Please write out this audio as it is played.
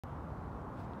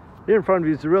Here in front of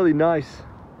you is a really nice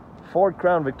Ford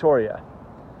Crown Victoria.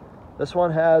 This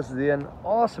one has an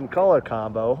awesome color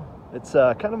combo. It's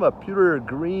kind of a pewter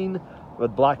green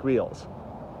with black wheels.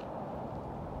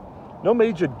 No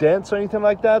major dents or anything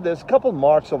like that. There's a couple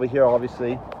marks over here,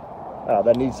 obviously,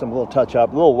 that needs some little touch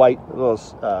up. Little white, little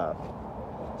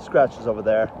scratches over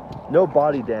there. No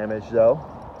body damage though.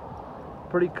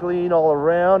 Pretty clean all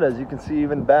around, as you can see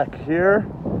even back here.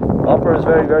 Bumper is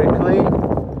very, very clean.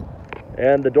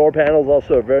 And the door panels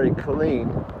also are very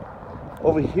clean.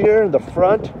 Over here in the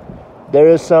front, there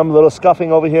is some little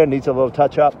scuffing over here. Needs a little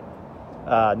touch up.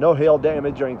 No hail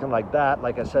damage or anything like that.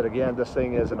 Like I said, again, this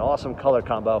thing is an awesome color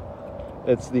combo.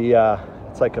 It's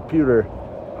like a pewter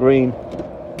green,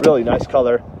 really nice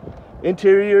color.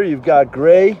 Interior, you've got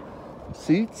gray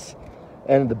seats,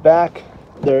 and in the back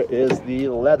there is the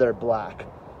leather black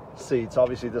seats.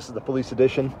 Obviously this is the police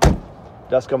edition.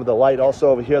 Does come with a light also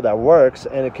over here that works,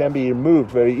 and it can be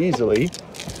removed very easily.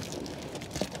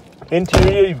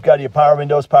 Interior, you've got your power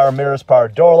windows, power mirrors, power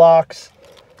door locks,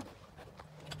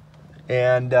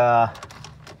 and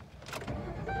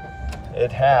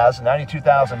it has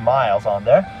 92,000 miles on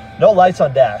there. No lights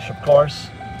on dash, of course.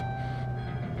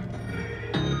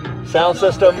 Sound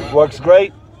system works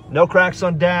great. No cracks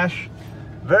on dash.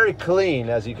 Very clean,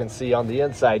 as you can see on the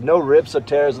inside. No rips or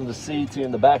tears in the seats. Here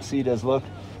in the back seat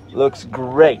looks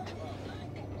great.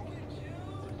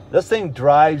 This thing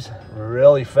drives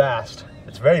really fast.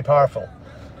 It's very powerful.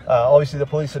 Obviously the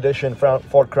police edition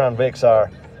Ford Crown Vics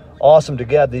are awesome to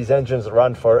get. These engines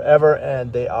run forever,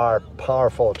 and they are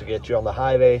powerful to get you on the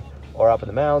highway or up in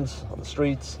the mountains, on the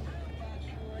streets.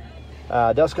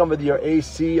 Does come with your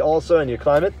AC also and your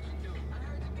climate.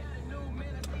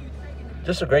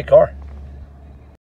 Just a great car.